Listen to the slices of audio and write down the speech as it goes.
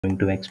going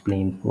to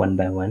explain one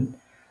by one.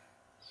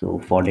 So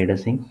for data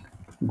sync,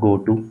 go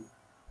to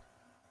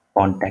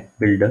contact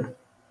builder,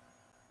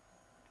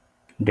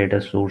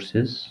 data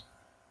sources,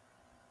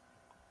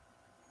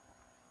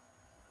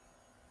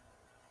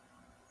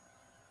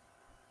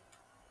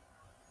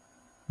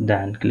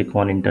 then click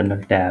on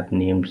internal tab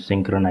named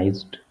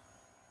synchronized.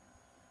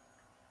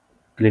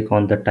 Click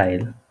on the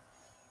tile.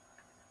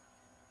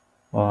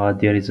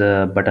 There is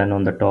a button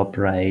on the top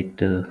right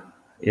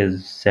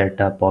is set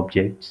up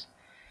objects.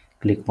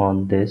 Click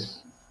on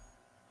this.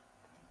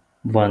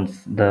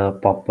 Once the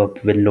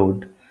pop-up will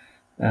load,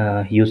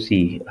 you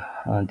see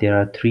there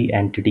are three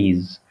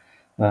entities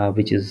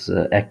which is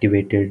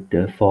activated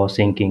for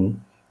syncing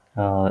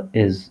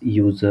is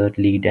user,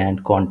 lead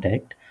and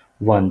contact.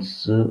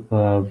 Once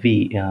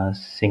we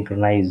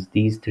synchronize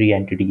these three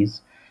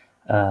entities,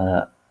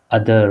 uh,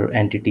 other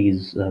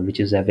entities which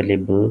is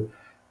available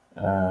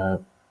uh,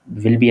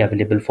 will be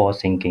available for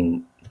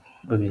syncing.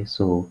 Okay,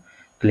 so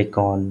click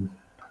on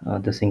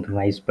the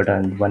synchronize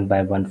button one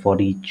by one for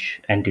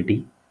each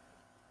entity.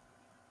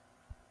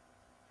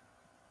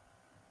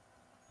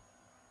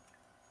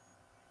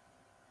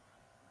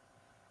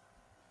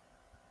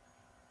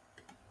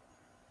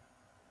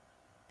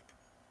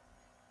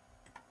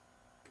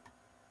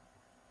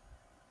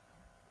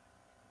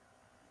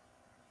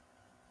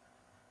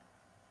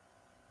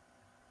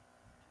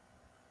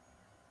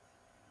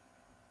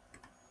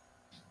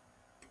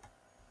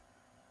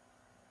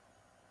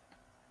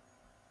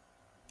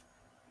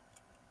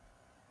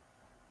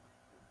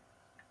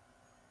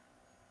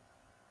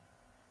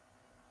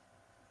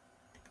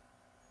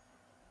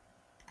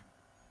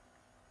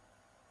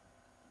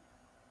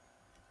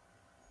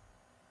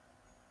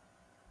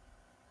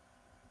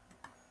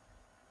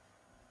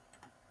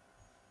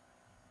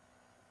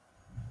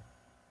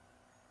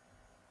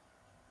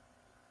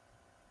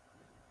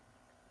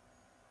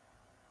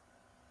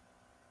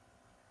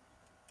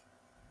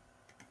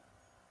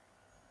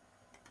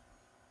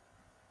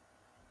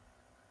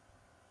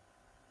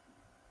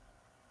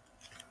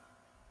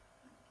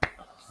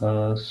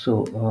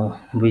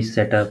 We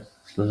set up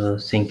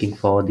syncing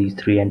for these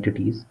three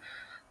entities.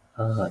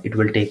 It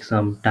will take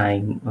some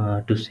time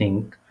to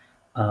sync.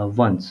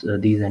 Once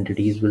these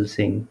entities will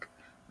sync,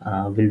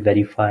 we'll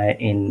verify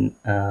in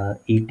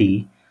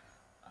ET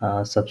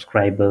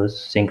subscribers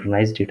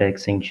synchronized data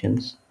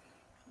extensions.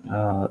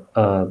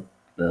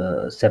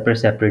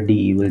 Separate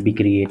DE will be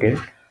created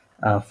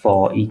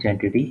for each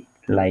entity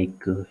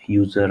like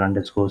user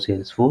underscore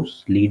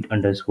Salesforce, lead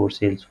underscore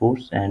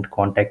Salesforce, and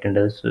contact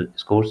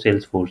underscore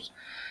Salesforce.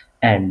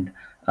 And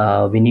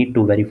we need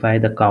to verify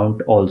the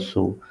count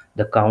also.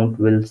 The count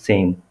will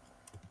same.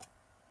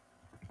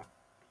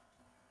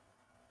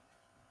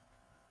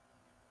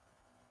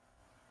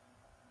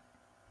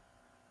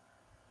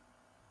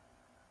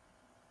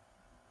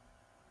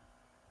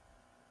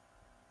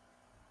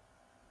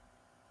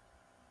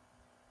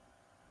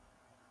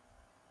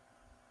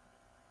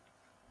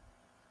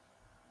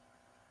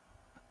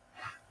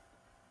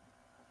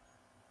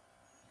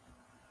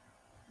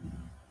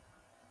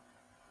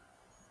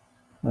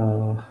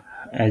 Uh,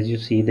 as you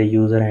see, the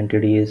user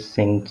entity is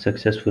synced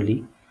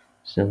successfully.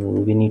 So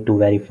we need to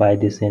verify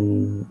this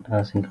in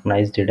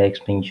synchronized data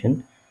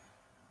extension.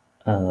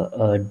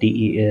 A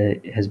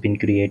DE has been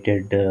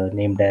created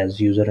named as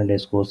user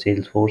underscore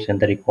Salesforce, and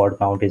the record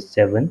count is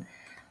 7.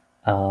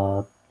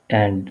 Uh,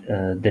 and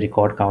the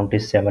record count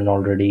is 7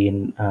 already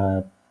in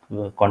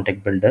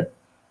contact builder.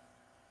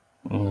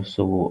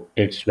 So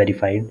it's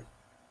verified.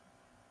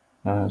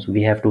 So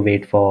we have to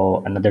wait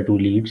for another two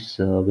leads,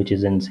 which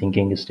is in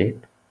syncing state.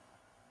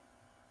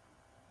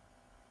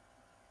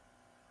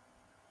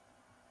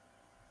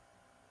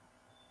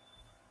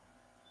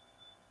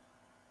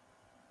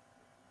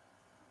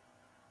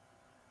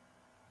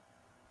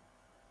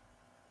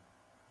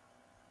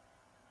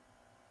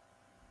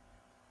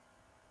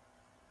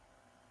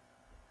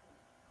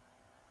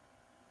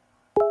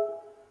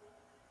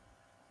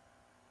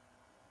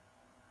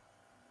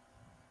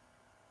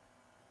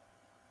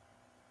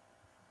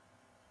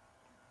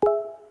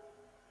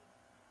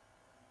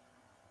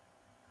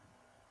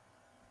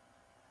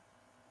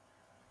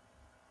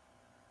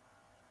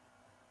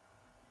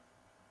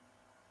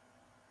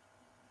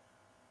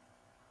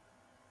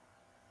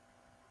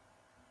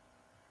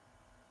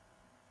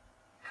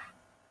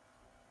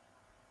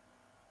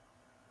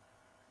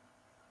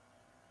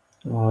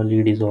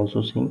 Lead is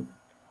also synced.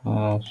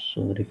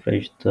 So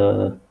refresh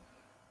the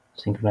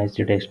synchronized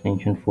data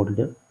extension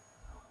folder.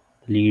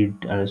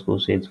 Lead underscore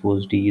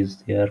Salesforce D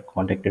is there.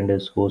 Contact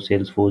underscore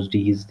Salesforce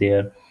D is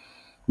there.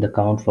 The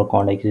count for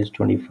contact is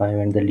 25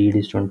 and the lead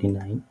is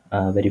 29.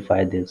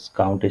 Verify this.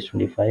 Count is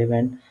 25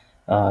 and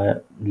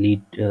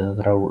lead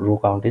row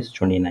count is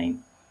 29.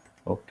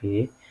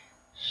 Okay.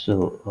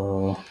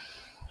 So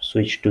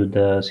switch to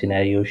the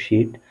scenario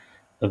sheet.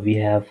 We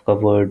have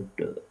covered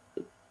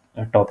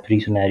top three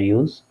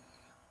scenarios.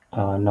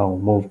 Now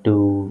move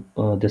to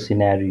the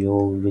scenario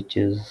which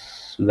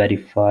is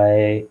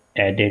verify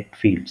edit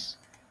fields.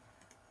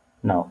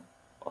 Now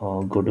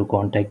go to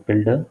contact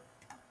builder,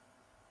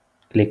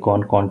 Click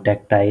on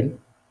contact tile.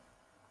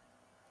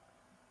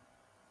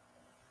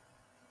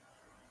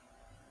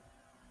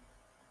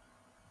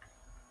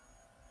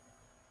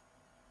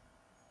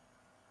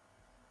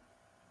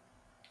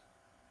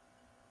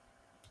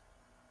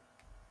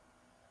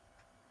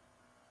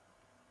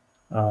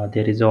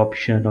 There is an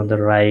option on the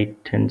right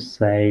hand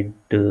side,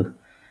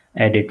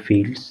 edit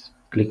fields.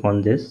 Click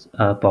on this.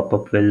 A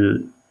pop-up will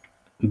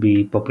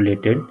be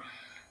populated.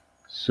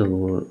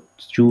 So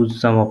choose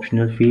some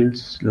optional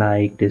fields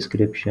like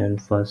description,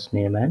 first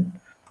name and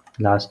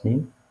last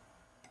name,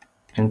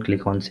 and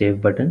click on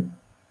save button.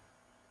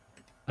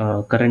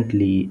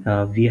 Currently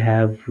we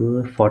have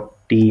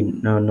 14,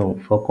 no,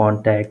 for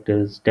contact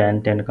is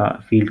 10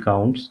 field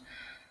counts.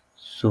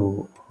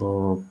 So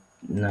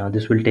now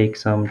this will take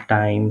some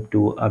time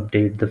to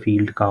update the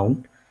field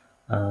count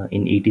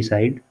in ET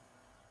side.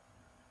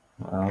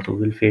 So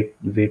we'll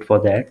wait for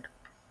that.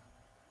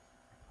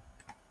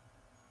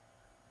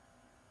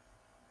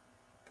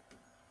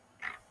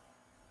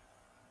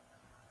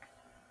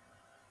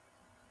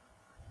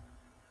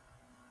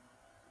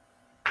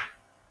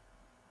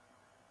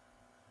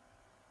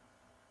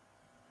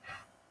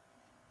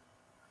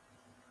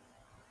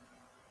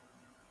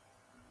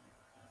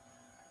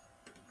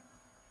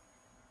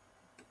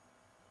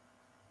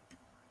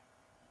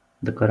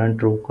 The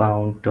current row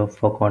count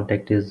for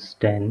contact is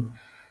 10.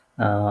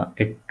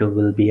 It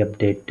will be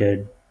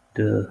updated,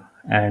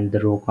 and the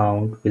row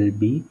count will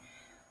be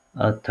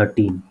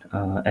 13,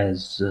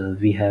 as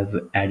we have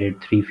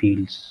added 3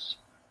 fields.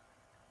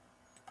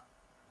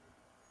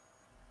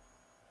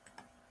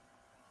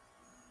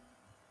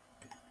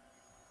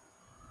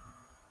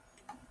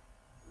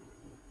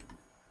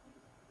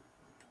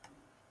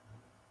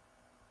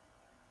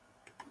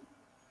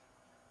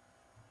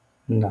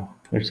 Now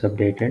it's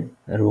updated.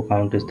 The row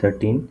count is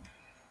 13.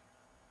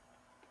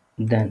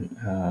 Then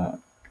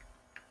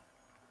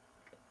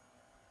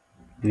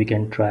we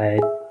can try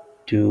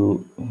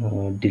to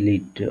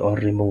delete or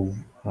remove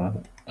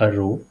a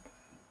row.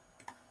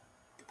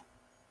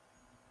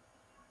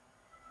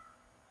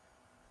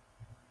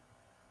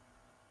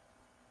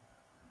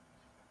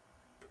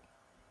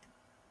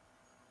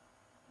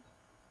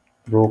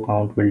 Row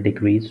count will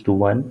decrease to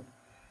 1.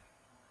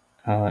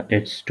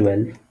 It's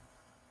 12.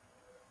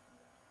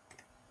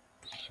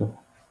 So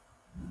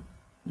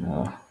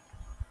uh,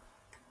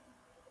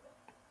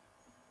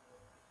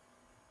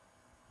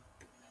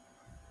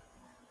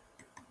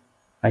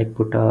 I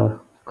put a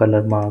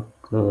color mark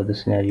the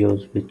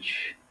scenarios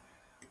which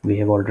we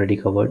have already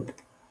covered.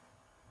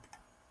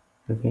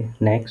 Okay,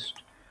 next,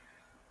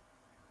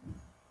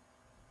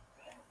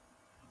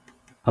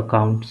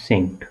 account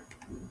synced.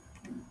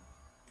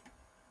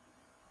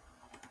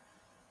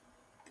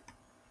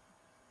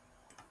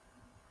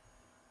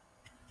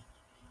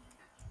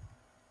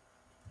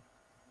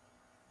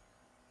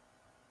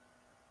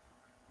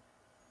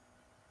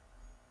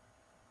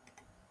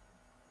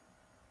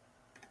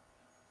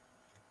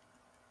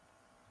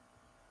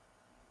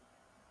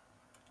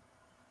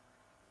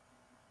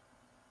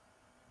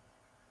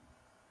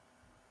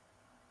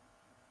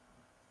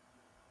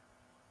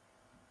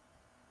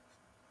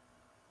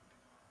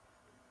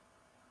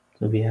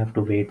 So we have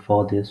to wait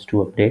for this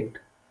to update.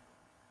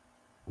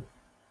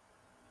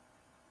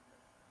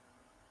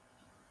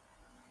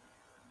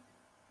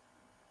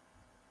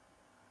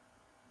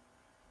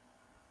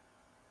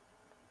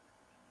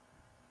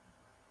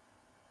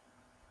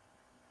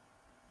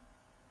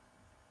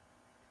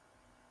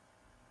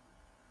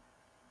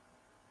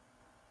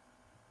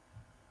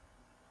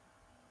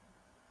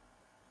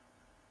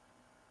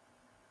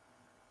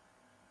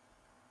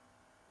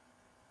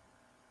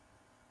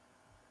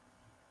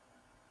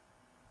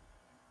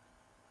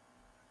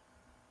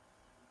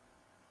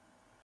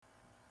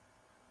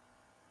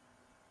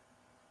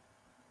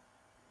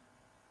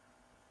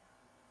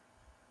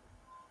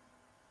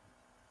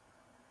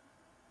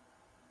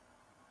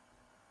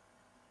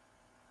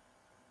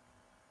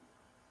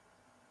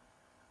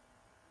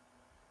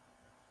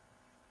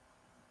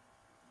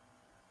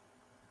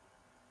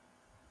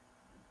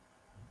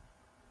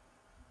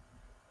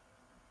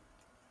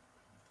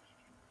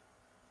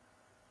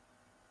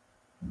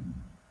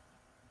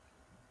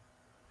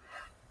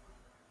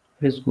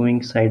 It's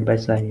going side by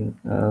side.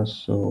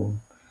 So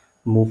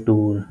move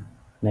to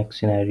next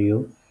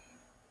scenario.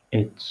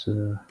 It's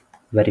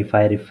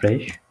verify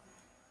refresh.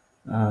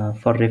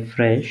 For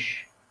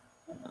refresh,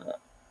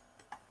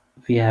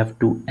 we have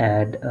to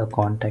add a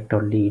contact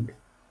or lead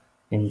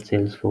in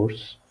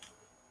Salesforce.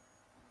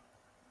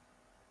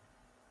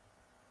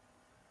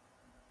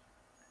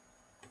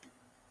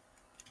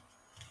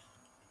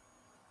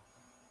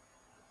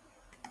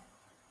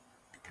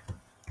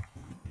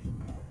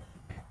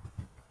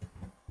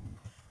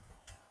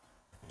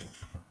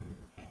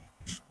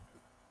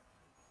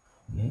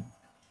 Okay.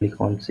 Click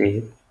on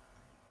save.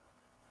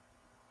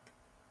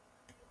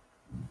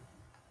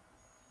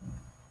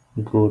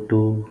 Go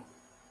to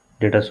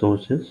data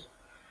sources.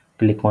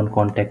 Click on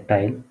contact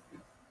tile.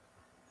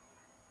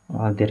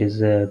 There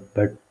is a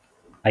but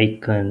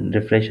icon,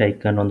 refresh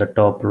icon on the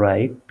top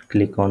right.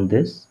 Click on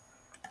this.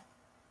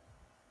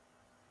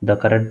 The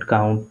current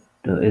count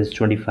is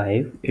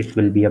 25. It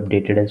will be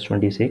updated as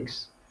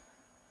 26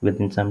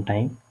 within some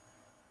time.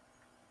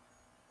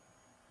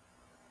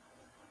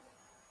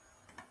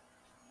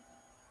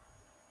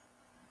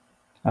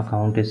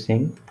 Account is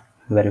synced.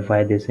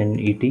 Verify this in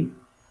ET.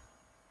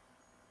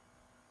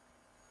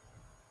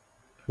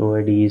 So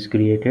ID is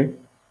created.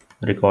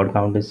 Record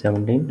count is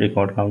 17.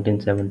 Record count in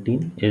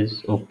 17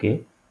 is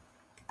okay.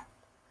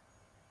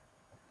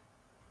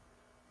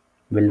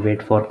 We'll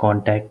wait for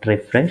contact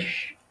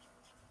refresh.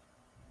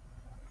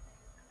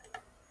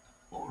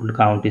 Old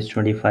count is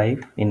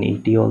 25 in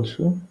ET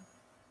also.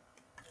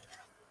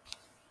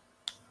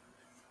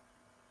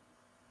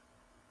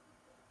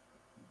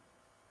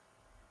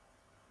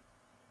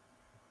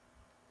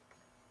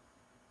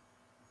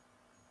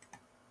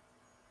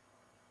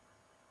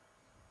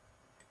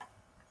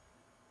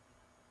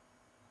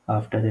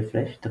 After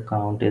refresh, the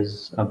count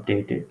is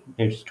updated.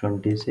 It's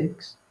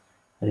 26.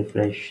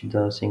 Refresh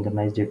the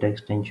synchronized data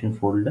extension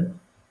folder.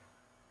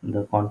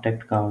 The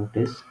contact count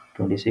is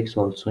 26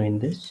 also in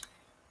this.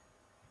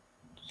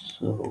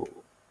 So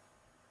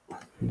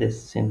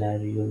this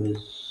scenario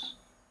is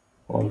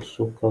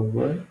also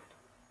covered.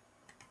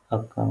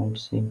 Account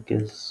sync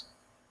is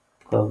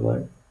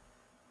covered.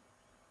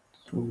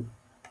 So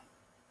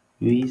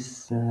we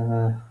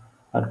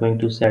are going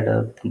to set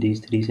up these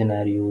three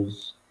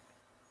scenarios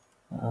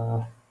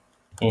uh,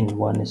 in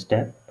one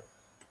step.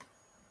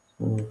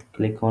 So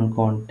click on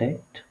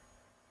contact,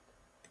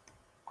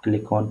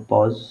 click on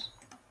pause,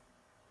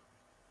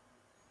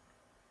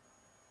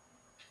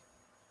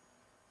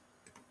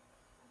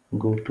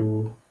 go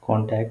to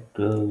contact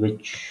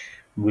which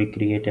we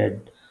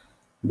created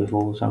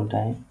before some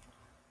time.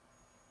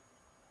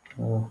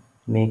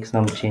 Make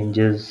some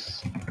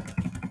changes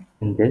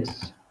in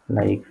this,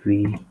 like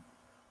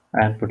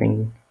I'm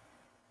putting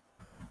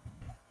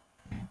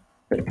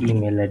the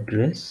email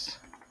address,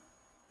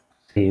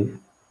 save.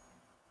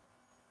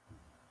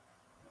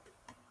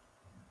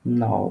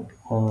 Now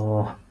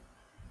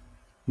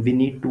we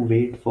need to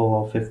wait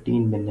for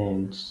 15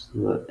 minutes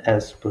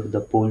as per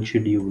the poll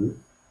schedule,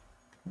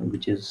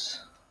 which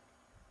is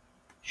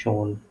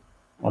shown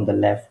on the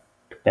left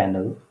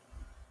panel.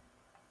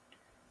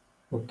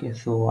 Okay,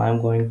 so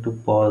I'm going to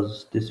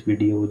pause this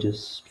video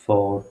just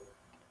for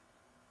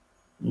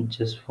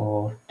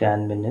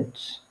 10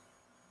 minutes.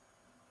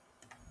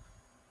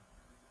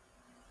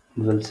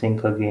 We'll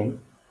sync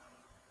again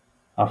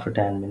after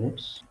 10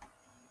 minutes.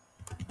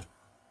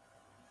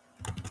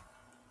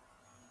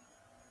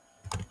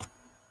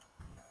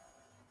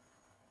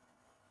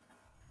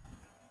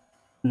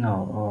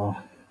 Now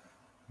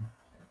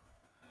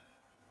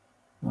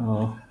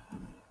uh,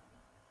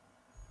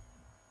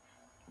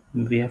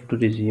 we have to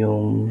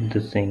resume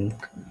the sync.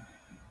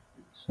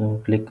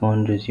 So click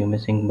on resume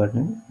sync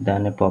button,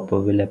 then a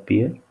pop-up will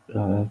appear.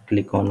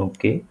 Click on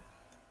OK.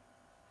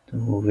 So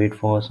wait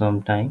for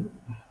some time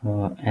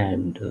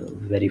and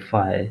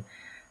verify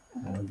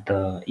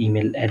the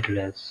email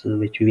address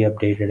which we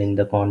updated in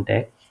the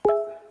contact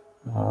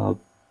uh,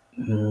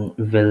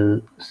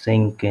 will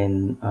sync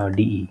in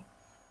DE.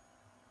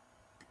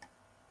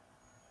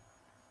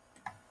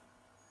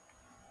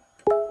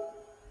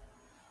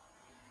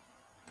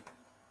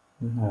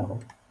 Now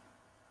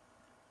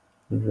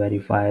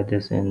verify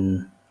this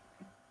in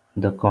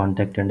the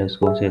contact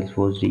underscore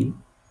Salesforce D.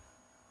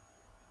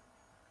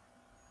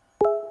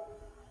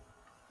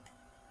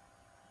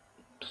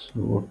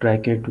 So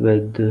track it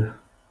with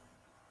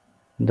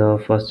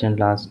the first and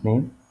last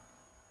name.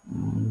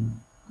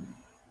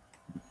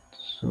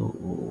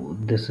 So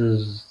this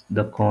is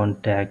the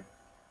contact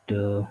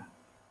uh,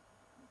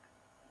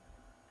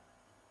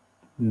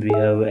 we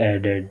have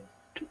added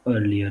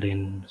earlier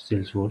in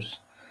Salesforce.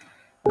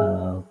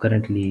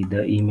 Currently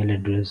the email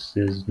address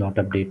is not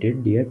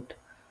updated yet,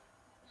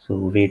 so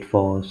wait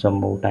for some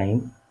more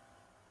time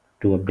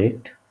to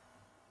update.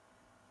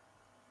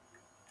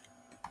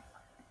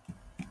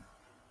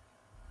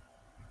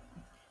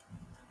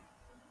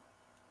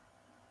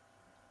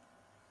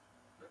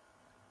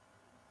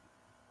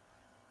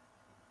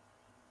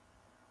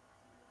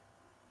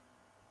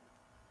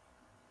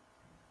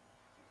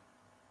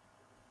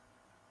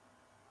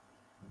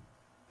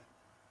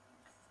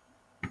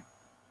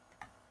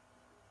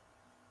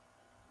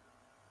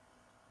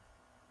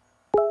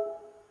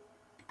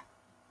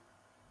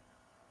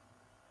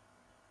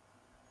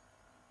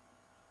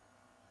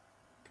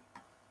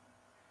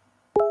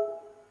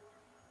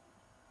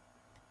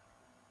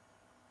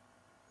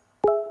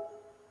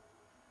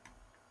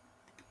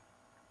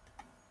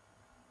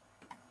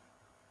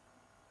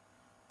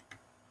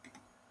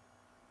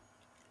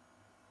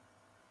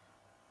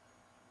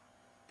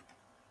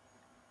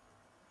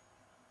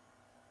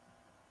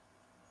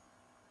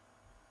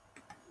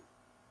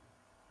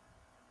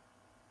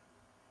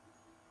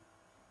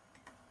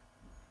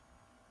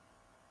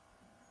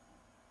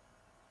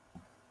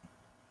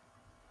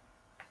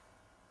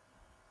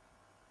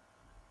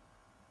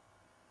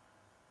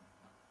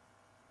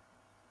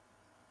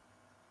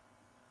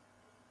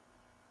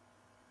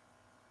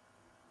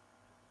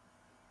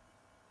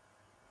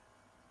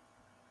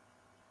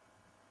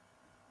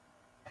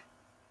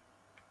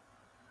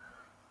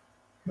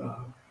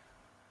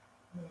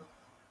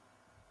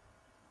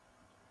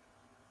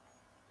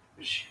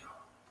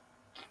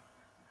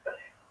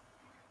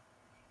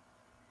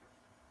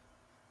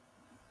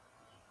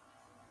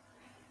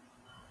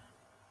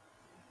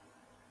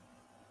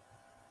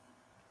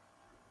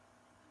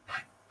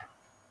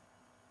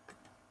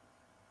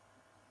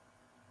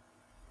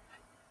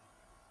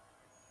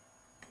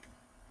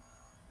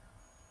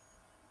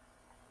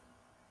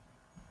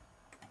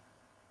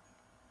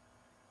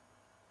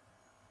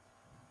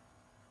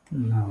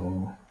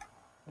 Now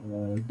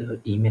the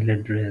email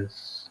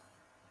address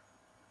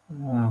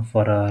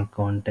for our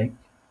contact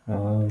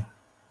uh,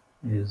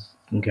 is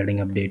getting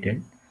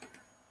updated.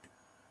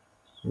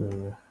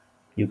 So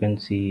you can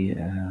see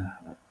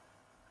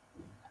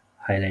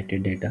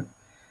highlighted data.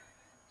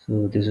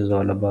 So this is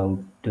all about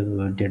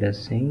data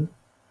sync,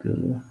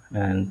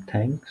 and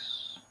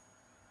thanks.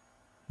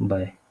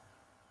 Bye.